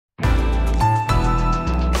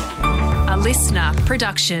listener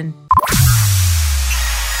production.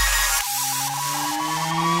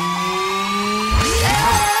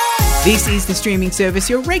 This is The Streaming Service,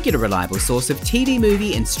 your regular reliable source of TV,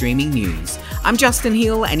 movie and streaming news. I'm Justin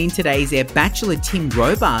Hill, and in today's air, Bachelor Tim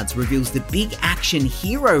Robards reveals the big action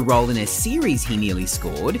hero role in a series he nearly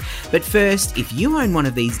scored. But first, if you own one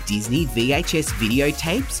of these Disney VHS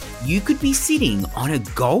videotapes, you could be sitting on a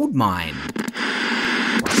gold mine.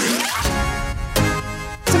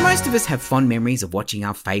 Most of us have fond memories of watching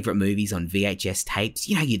our favourite movies on VHS tapes.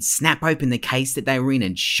 You know, you'd snap open the case that they were in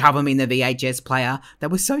and shove them in the VHS player. They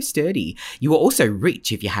were so sturdy. You were also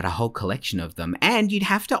rich if you had a whole collection of them, and you'd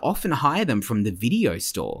have to often hire them from the video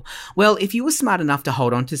store. Well, if you were smart enough to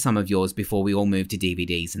hold on to some of yours before we all moved to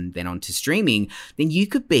DVDs and then on to streaming, then you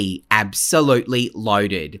could be absolutely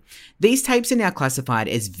loaded. These tapes are now classified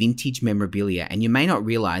as vintage memorabilia, and you may not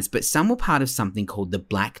realise, but some were part of something called the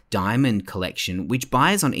Black Diamond Collection, which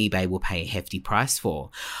buyers on eBay will pay a hefty price for.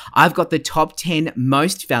 I've got the top 10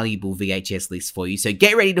 most valuable VHS list for you, so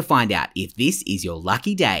get ready to find out if this is your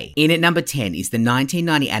lucky day. In at number 10 is the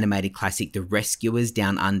 1990 animated classic The Rescuers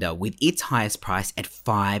Down Under, with its highest price at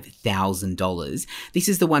 $5,000. This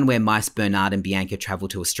is the one where Mice Bernard and Bianca travel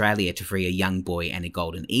to Australia to free a young boy and a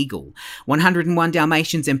golden eagle. 101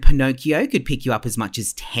 Dalmatians and Pinocchio could pick you up as much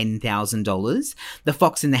as $10,000. The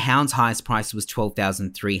Fox and the Hound's highest price was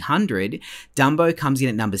 $12,300. Dumbo comes in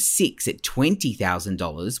at number 6 at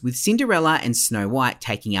 $20,000, with Cinderella and Snow White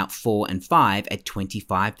taking out 4 and 5 at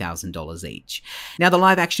 $25,000 each. Now, the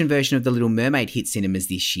live-action version of The Little Mermaid hit cinemas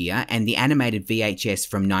this year, and the animated VHS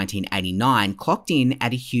from 1989 clocked in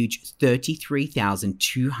at a huge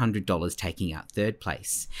 $33,200, taking out third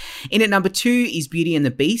place. In at number 2 is Beauty and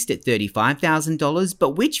the Beast at $35,000,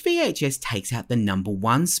 but which VHS takes out the number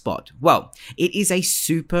 1 spot? Well, it is a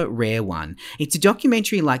super rare one. It's a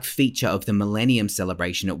documentary-like feature of the Millennium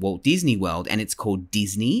Celebration at Walt Disney World, and it's called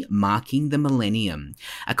Disney Marking the Millennium.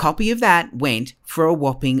 A copy of that went for a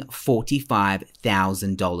whopping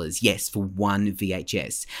 $45,000. Yes, for one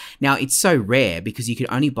VHS. Now, it's so rare because you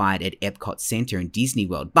could only buy it at Epcot Center in Disney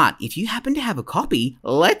World, but if you happen to have a copy,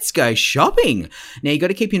 let's go shopping. Now, you got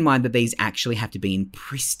to keep in mind that these actually have to be in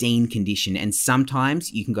pristine condition, and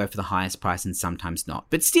sometimes you can go for the highest price and sometimes not.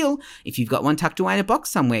 But still, if you've got one tucked away in a box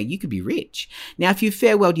somewhere, you could be rich. Now, if you've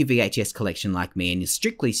farewelled your VHS collection like me and you're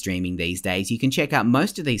strictly streaming these days, you can check out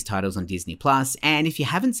most of these titles on Disney Plus, and if you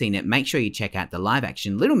haven't seen it, make sure you check out the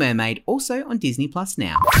live-action Little Mermaid, also on Disney Plus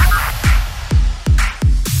now.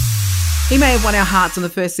 He may have won our hearts on the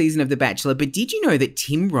first season of The Bachelor, but did you know that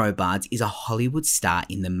Tim Robards is a Hollywood star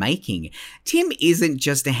in the making? Tim isn't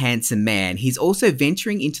just a handsome man, he's also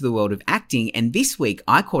venturing into the world of acting, and this week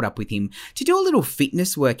I caught up with him to do a little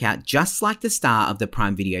fitness workout just like the star of the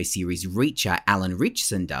Prime Video series Reacher, Alan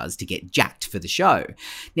Ritchson, does to get jacked for the show.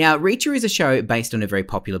 Now, Reacher is a show based on a very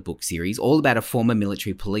popular book series, all about a former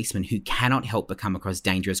military policeman who cannot help but come across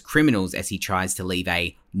dangerous criminals as he tries to live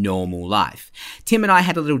a normal life. Tim and I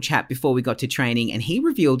had a little chat before we got to training, and he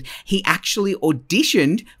revealed he actually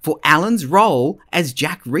auditioned for Alan's role as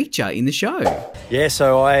Jack Reacher in the show. Yeah,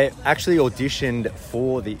 so I actually auditioned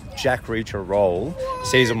for the Jack Reacher role,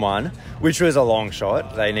 season 1, which was a long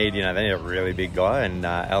shot. They need a really big guy, and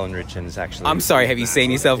Alan Ritchson's actually... I'm sorry, have you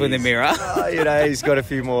seen yourself in the mirror? He's got a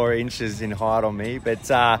few more inches in height on me, but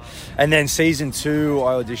and then season 2,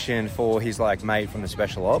 I auditioned for his mate from the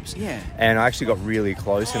Special Ops, and I actually got really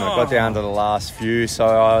close, and I got down to the last few, so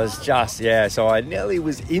I was so I nearly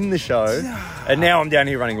was in the show, and now I'm down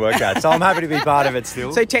here running workouts, so I'm happy to be part of it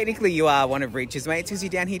still. So technically you are one of Reacher's mates because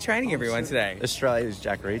you're down here training everyone today. Australia's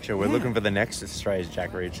Jack Reacher. We're looking for the next Australia's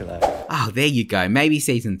Jack Reacher though. Oh, there you go. Maybe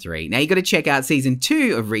season 3. Now you got to check out season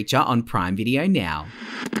 2 of Reacher on Prime Video now.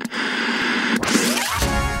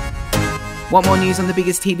 Want more news on the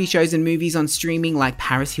biggest TV shows and movies on streaming, like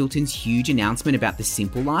Paris Hilton's huge announcement about The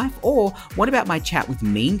Simple Life? Or what about my chat with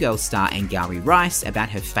Mean Girls star Angourie Rice about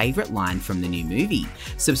her favourite line from the new movie?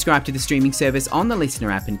 Subscribe to the streaming service on the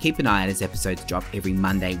Listener app and keep an eye out as episodes drop every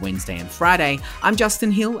Monday, Wednesday and Friday. I'm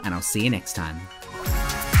Justin Hill, and I'll see you next time.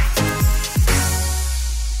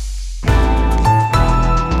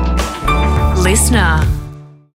 Listener.